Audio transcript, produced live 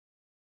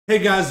Hey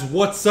guys,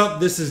 what's up?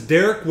 This is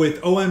Derek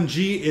with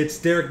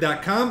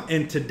omgitsderek.com,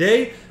 and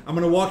today I'm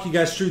going to walk you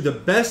guys through the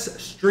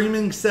best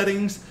streaming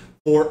settings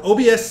for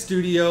OBS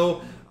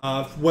Studio,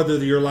 whether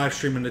you're live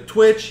streaming to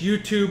Twitch,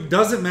 YouTube,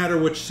 doesn't matter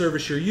which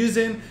service you're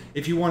using.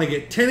 If you want to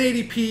get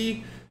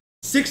 1080p,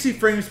 60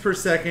 frames per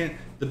second,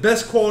 the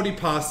best quality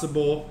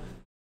possible,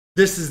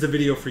 this is the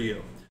video for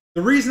you.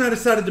 The reason I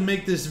decided to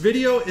make this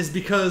video is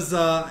because,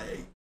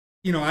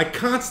 I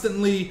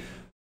constantly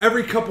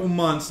every couple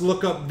months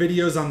look up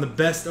videos on the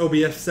best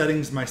OBS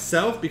settings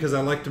myself, because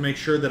I like to make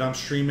sure that I'm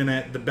streaming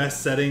at the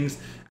best settings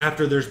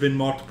after there's been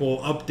multiple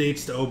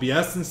updates to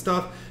OBS and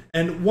stuff.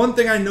 And one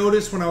thing I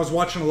noticed when I was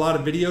watching a lot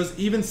of videos,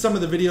 even some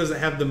of the videos that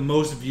have the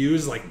most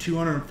views, like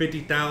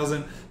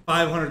 250,000,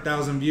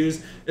 500,000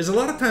 views, is a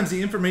lot of times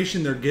the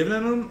information they're giving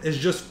them is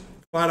just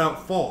flat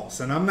out false.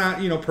 And I'm not,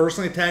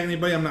 personally tagging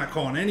anybody. I'm not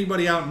calling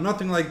anybody out,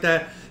 nothing like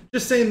that.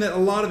 Just saying that a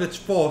lot of it's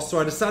false. So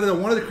I decided I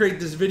wanted to create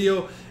this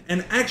video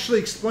and actually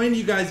explain to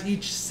you guys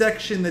each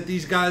section that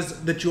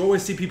that you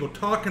always see people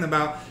talking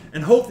about,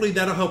 and hopefully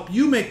that'll help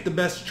you make the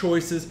best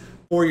choices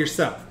for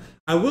yourself.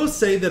 I will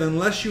say that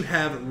unless you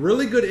have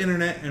really good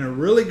internet and a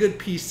really good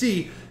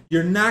PC,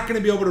 you're not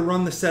going to be able to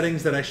run the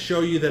settings that I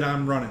show you that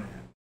I'm running at.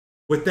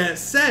 With that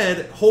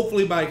said,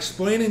 hopefully by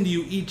explaining to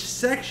you each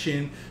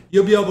section,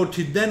 you'll be able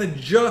to then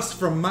adjust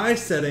from my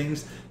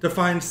settings to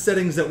find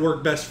settings that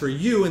work best for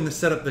you in the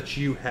setup that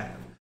you have.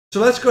 So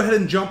let's go ahead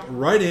and jump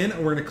right in.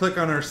 We're going to click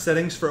on our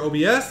settings for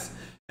OBS,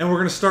 and we're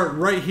going to start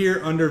right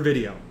here under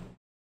video.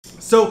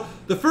 So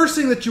the first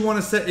thing that you want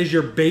to set is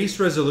your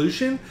base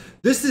resolution.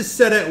 This is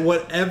set at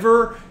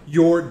whatever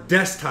your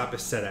desktop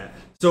is set at.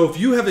 So if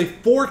you have a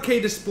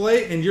 4K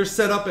display and you're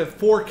set up at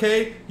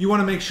 4K, you want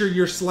to make sure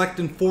you're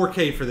selecting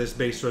 4K for this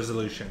base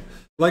resolution.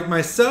 Like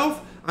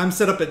myself, I'm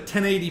set up at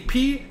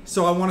 1080p,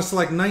 so I want to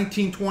select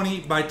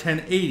 1920 by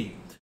 1080.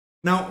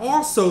 Now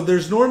also,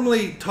 there's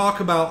normally talk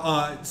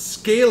about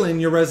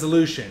scaling your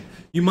resolution.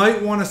 You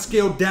might want to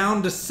scale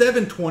down to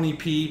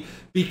 720p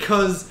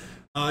because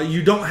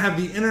you don't have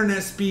the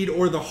internet speed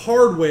or the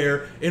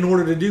hardware in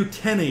order to do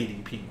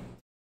 1080p.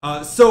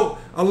 So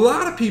a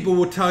lot of people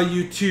will tell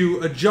you to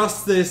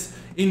adjust this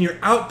in your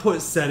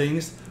output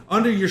settings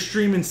under your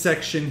streaming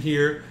section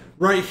here.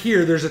 Right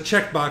here, there's a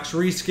checkbox,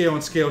 rescale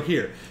and scale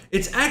here.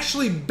 It's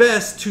actually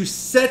best to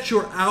set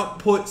your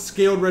output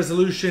scaled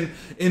resolution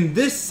in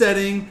this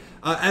setting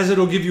as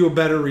it'll give you a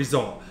better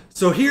result.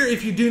 So here,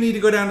 if you do need to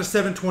go down to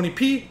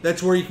 720p,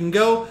 that's where you can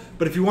go.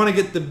 But if you want to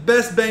get the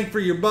best bang for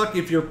your buck,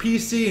 if your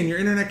PC and your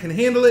internet can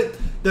handle it,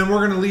 then we're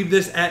going to leave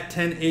this at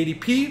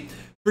 1080p.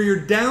 For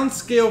your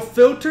downscale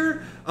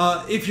filter,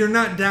 if you're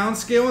not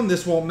downscaling,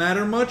 this won't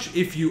matter much.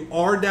 If you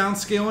are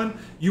downscaling,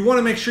 you want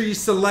to make sure you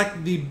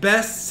select the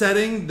best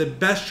setting, the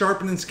best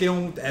sharpening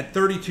scale at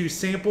 32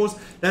 samples.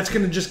 That's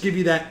going to just give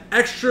you that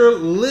extra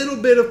little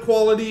bit of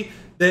quality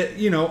that,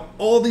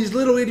 all these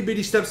little itty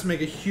bitty steps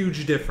make a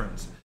huge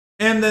difference.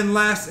 And then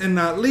last and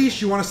not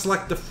least, you want to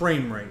select the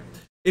frame rate.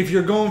 If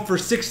you're going for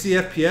 60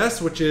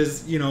 FPS, which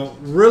is,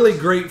 really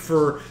great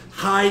for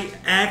high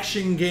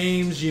action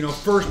games,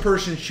 first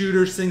person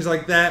shooters, things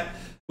like that.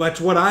 That's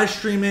what I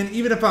stream in.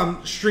 Even if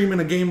I'm streaming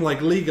a game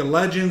like League of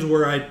Legends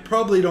where I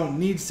probably don't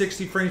need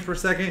 60 frames per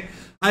second,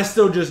 I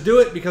still just do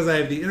it because I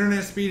have the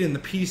internet speed and the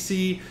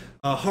PC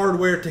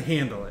hardware to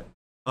handle it.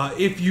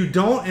 If you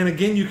don't, and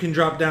again, you can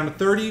drop down to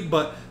 30,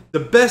 but the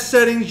best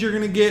settings you're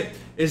going to get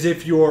is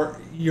if your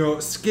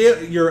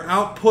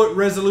output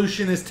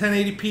resolution is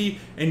 1080p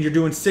and you're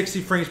doing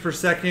 60 frames per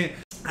second.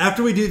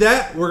 After we do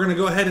that, we're going to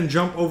go ahead and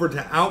jump over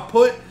to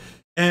output.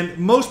 And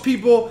most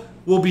people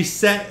will be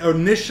set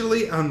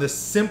initially on the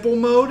simple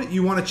mode.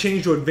 You want to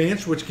change to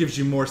advanced, which gives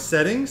you more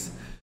settings.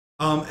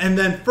 And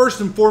then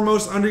first and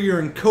foremost, under your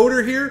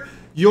encoder here,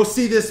 you'll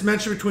see this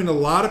mentioned between a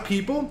lot of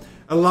people.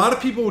 A lot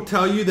of people will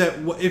tell you that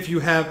if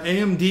you have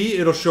AMD,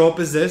 it'll show up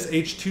as this,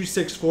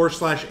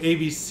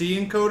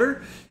 H.264/AVC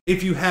encoder.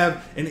 If you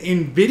have an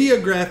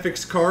NVIDIA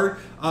graphics card,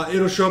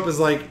 it'll show up as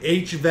like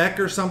HVEC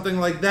or something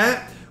like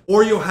that,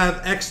 or you'll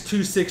have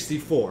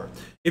X264.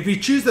 If you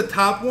choose the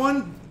top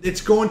one, it's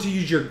going to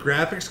use your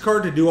graphics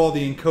card to do all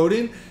the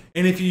encoding.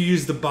 And if you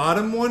use the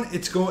bottom one,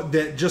 it's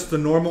just the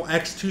normal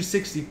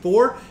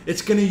X264,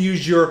 it's going to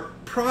use your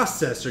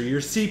processor,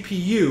 your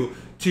CPU,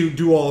 to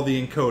do all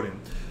the encoding.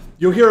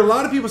 You'll hear a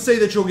lot of people say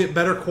that you'll get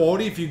better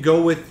quality if you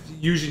go with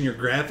using your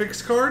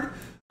graphics card.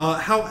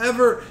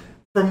 However,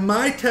 from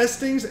my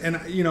testings, and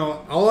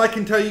all I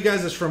can tell you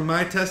guys is from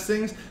my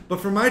testings, but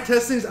from my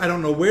testings, I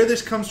don't know where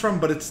this comes from,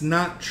 but it's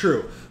not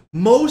true.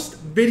 Most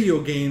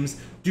video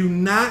games do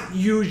not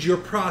use your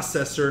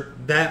processor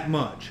that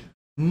much.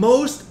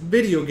 Most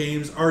video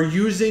games are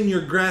using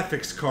your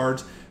graphics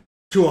cards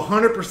to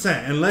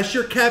 100%. Unless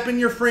you're capping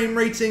your frame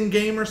rates in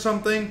game or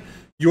something,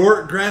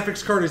 your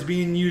graphics card is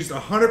being used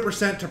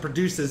 100% to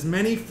produce as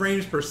many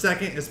frames per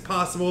second as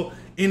possible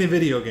in a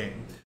video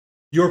game.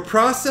 Your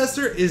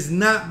processor is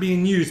not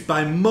being used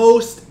by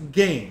most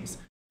games.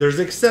 There's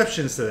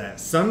exceptions to that.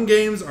 Some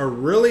games are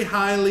really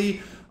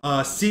highly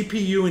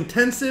CPU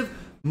intensive,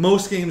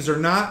 Most games are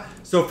not.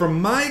 So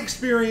from my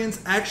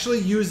experience actually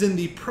using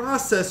the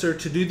processor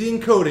to do the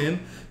encoding,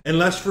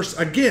 unless for,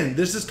 again,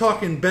 this is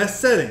talking best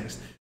settings.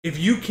 If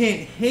your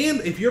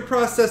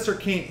processor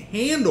can't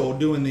handle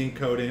doing the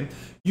encoding,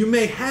 you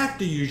may have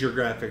to use your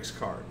graphics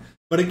card.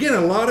 But again,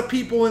 a lot of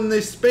people in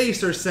this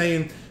space are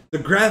saying the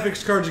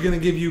graphics card is going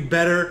to give you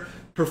better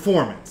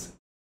performance,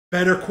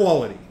 better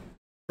quality.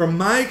 From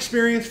my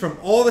experience, from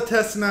all the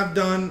testing I've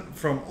done,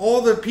 from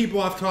all the people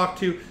I've talked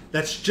to,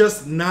 that's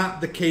just not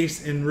the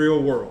case in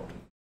real world.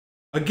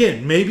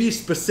 Again, maybe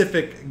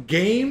specific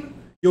game,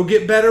 you'll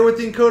get better with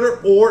the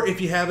encoder, or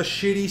if you have a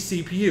shitty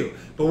CPU.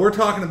 But we're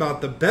talking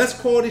about the best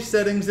quality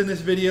settings in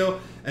this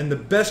video, and the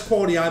best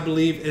quality, I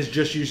believe, is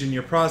just using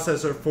your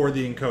processor for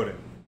the encoding.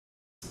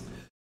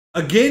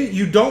 Again,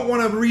 you don't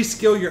want to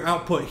rescale your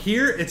output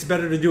here. It's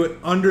better to do it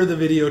under the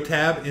video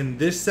tab in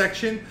this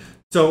section.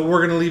 So we're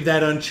going to leave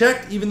that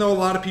unchecked, even though a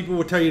lot of people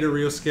will tell you to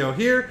rescale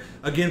here.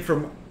 Again,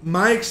 from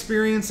my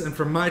experience and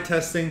from my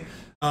testing,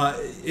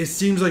 it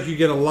seems like you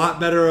get a lot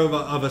better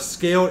of a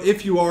scale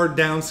if you are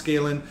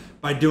downscaling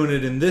by doing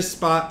it in this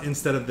spot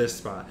instead of this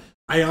spot.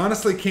 I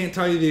honestly can't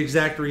tell you the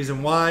exact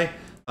reason why,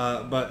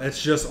 but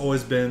it's just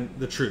always been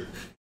the truth.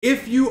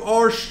 If you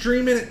are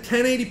streaming at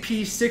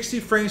 1080p 60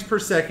 frames per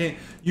second,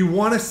 you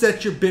want to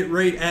set your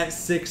bitrate at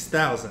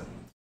 6,000.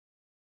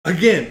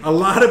 Again, a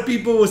lot of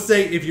people will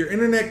say if your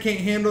internet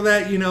can't handle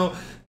that, you know,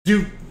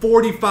 do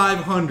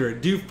 4,500,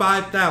 do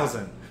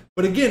 5,000.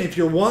 But again, if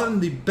you're wanting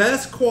the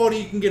best quality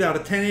you can get out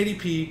of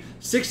 1080p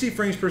 60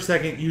 frames per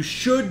second, you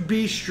should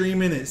be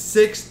streaming at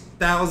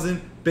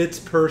 6,000 bits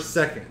per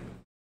second.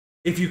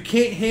 If you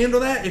can't handle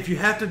that, if you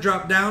have to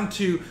drop down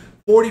to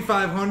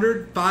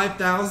 4,500,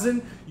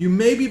 5,000, you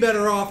may be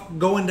better off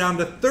going down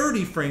to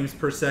 30 frames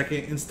per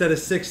second instead of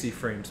 60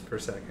 frames per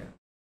second.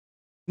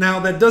 Now,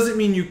 that doesn't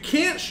mean you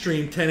can't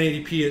stream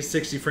 1080p at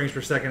 60 frames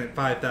per second at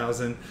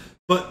 5,000,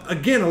 but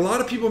again, a lot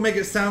of people make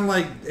it sound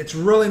like it's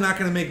really not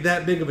going to make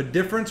that big of a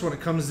difference when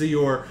it comes to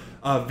your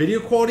video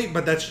quality,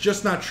 but that's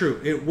just not true.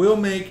 It will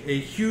make a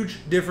huge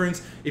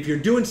difference. If you're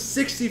doing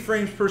 60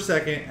 frames per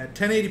second at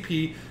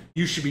 1080p,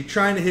 you should be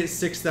trying to hit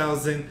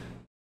 6,000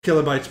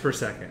 kilobytes per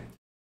second.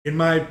 In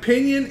my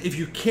opinion, if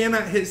you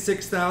cannot hit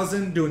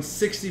 6,000 doing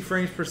 60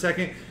 frames per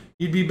second,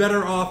 you'd be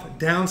better off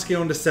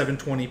downscaling to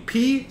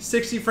 720p,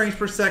 60 frames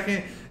per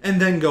second,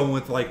 and then going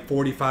with like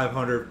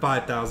 4,500,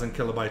 5,000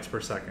 kilobytes per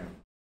second.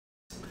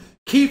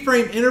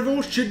 Keyframe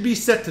interval should be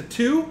set to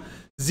 2.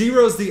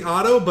 0 is the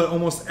auto, but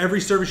almost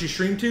every service you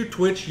stream to,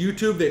 Twitch,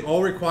 YouTube, they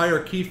all require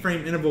a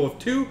keyframe interval of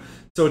 2.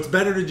 So it's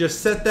better to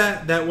just set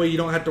that. That way you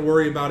don't have to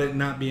worry about it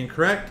not being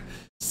correct.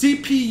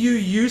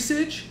 CPU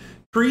usage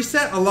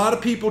preset, a lot of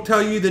people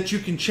tell you that you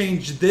can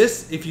change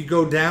this if you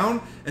go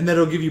down and that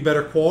it'll give you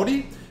better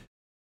quality.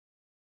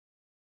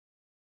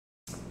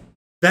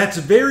 That's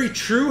very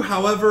true.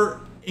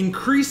 However,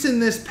 increasing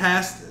this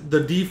past the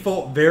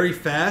default very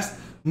fast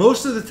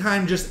most of the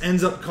time just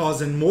ends up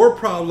causing more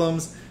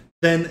problems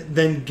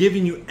than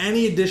giving you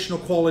any additional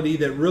quality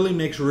that really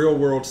makes real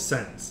world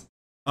sense.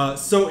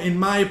 So in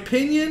my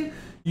opinion,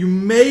 you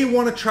may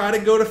want to try to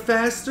go to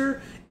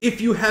faster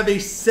if you have a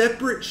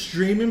separate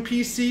streaming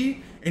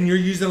PC and you're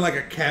using like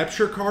a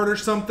capture card or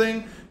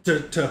something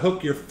to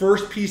hook your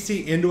first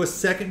PC into a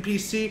second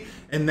PC,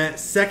 and that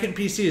second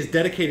PC is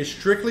dedicated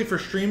strictly for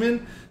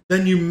streaming,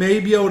 then you may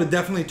be able to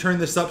definitely turn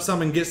this up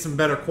some and get some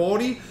better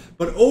quality.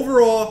 But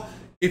overall,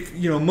 if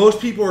most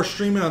people are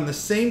streaming on the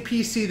same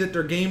PC that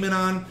they're gaming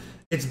on,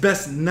 it's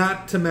best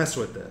not to mess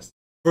with this.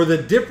 For the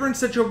difference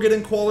that you'll get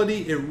in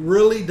quality, it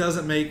really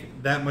doesn't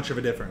make that much of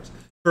a difference.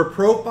 For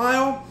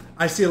profile,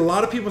 I see a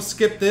lot of people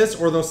skip this,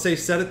 or they'll say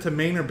set it to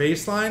main or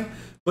baseline.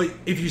 But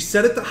if you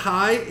set it to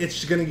high,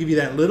 it's going to give you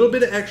that little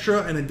bit of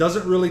extra, and it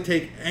doesn't really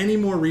take any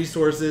more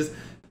resources.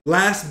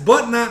 Last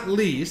but not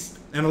least,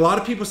 and a lot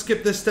of people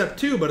skip this step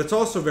too, but it's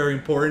also very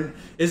important,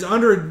 is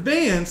under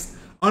advanced,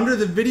 under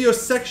the video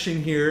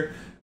section here,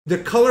 the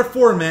color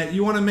format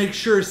you want to make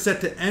sure is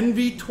set to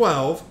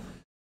NV12.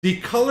 The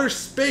color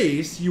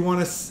space you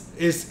want to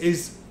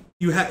is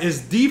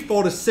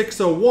default is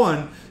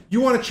 601. You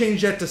want to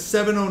change that to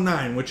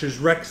 709, which is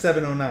Rec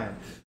 709.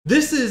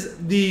 This is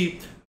the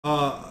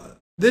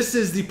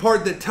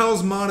part that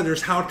tells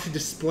monitors how to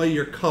display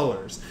your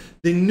colors.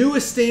 The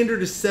newest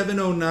standard is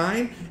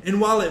 709, and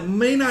while it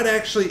may not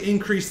actually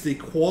increase the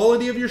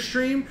quality of your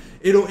stream,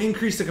 it'll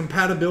increase the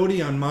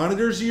compatibility on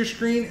monitors of your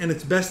screen, and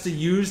it's best to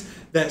use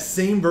that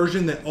same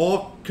version that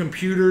all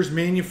computers,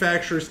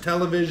 manufacturers,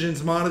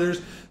 televisions,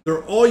 monitors,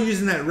 they're all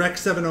using that Rec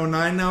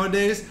 709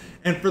 nowadays.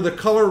 And for the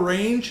color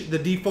range, the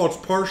default's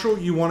partial,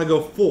 you want to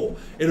go full.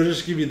 It'll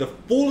just give you the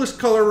fullest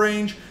color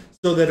range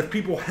so that if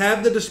people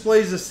have the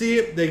displays to see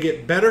it, they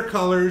get better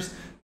colors,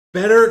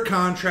 better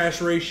contrast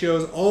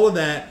ratios, all of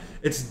that.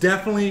 It's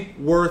definitely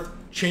worth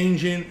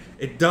changing.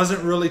 It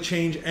doesn't really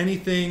change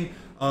anything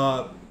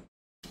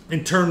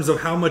in terms of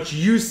how much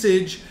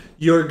usage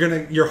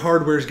your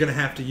hardware is gonna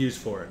have to use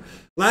for it.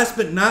 Last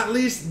but not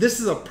least, this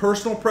is a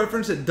personal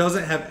preference. It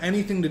doesn't have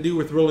anything to do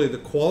with really the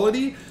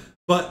quality,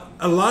 But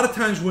a lot of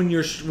times when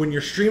you're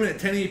streaming at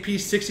 1080p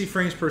 60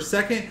 frames per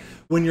second,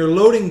 when you're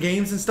loading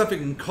games and stuff, it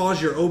can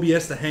cause your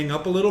OBS to hang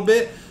up a little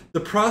bit. The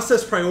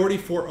process priority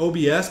for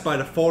OBS by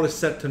default is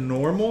set to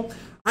normal.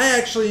 I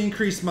actually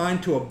increased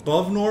mine to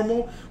above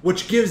normal,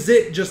 which gives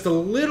it just a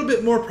little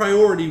bit more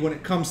priority when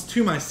it comes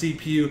to my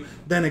CPU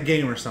than a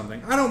game or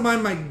something. I don't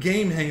mind my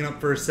game hanging up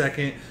for a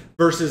second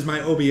versus my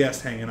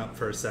OBS hanging up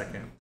for a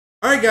second.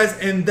 Alright guys,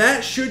 and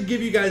that should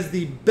give you guys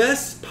the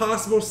best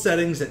possible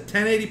settings at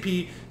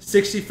 1080p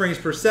 60 frames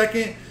per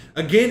second.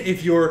 Again,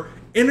 if your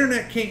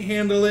internet can't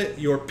handle it,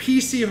 your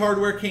PC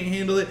hardware can't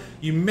handle it,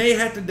 you may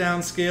have to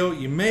downscale,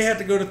 you may have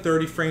to go to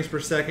 30 frames per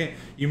second,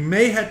 you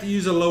may have to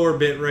use a lower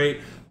bit rate,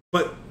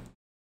 but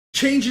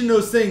changing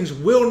those things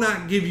will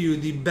not give you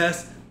the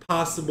best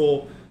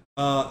possible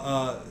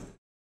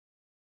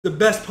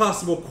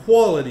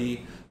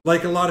quality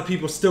like a lot of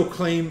people still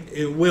claim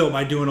it will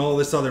by doing all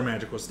this other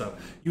magical stuff.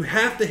 You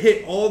have to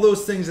hit all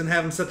those things and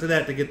have them set to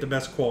that to get the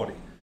best quality.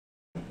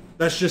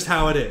 That's just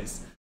how it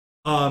is.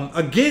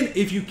 Again,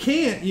 if you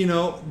can't, you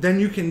know, then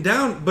you can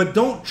but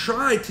don't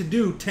try to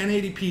do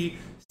 1080p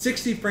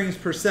 60 frames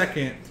per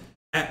second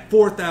at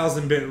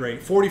 4,000 bit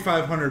rate,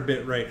 4,500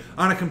 bit rate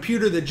on a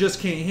computer that just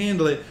can't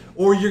handle it,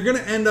 or you're going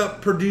to end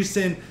up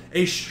producing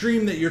a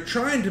stream that you're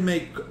trying to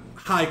make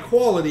high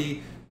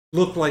quality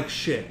look like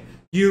shit.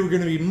 You're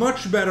going to be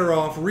much better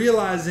off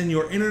realizing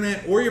your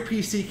internet or your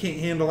PC can't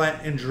handle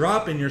that and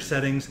dropping your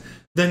settings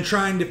than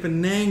trying to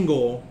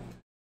finagle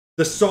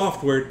the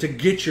software to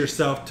get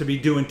yourself to be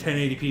doing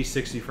 1080p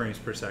 60 frames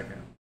per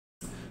second.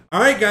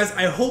 Alright guys,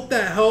 I hope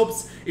that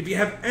helps. If you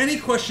have any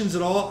questions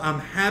at all, I'm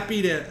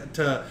happy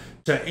to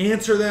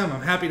answer them.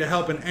 I'm happy to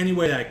help in any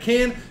way that I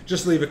can.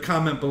 Just leave a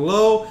comment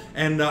below,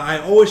 and I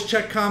always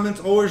check comments,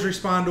 always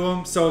respond to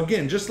them. So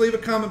again, just leave a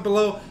comment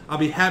below. I'll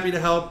be happy to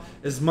help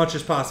as much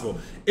as possible.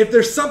 If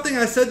there's something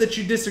I said that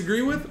you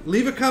disagree with,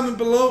 leave a comment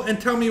below and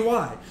tell me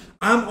why.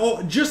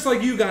 Just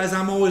like you guys,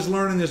 I'm always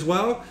learning as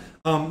well.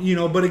 You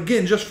know, but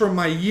again, just from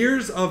my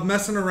years of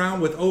messing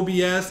around with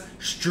OBS,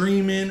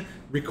 streaming,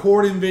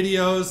 recording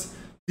videos,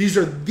 these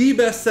are the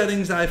best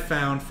settings I've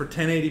found for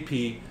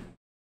 1080p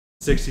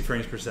 60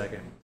 frames per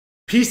second.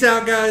 Peace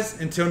out, guys.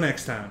 Until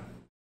next time.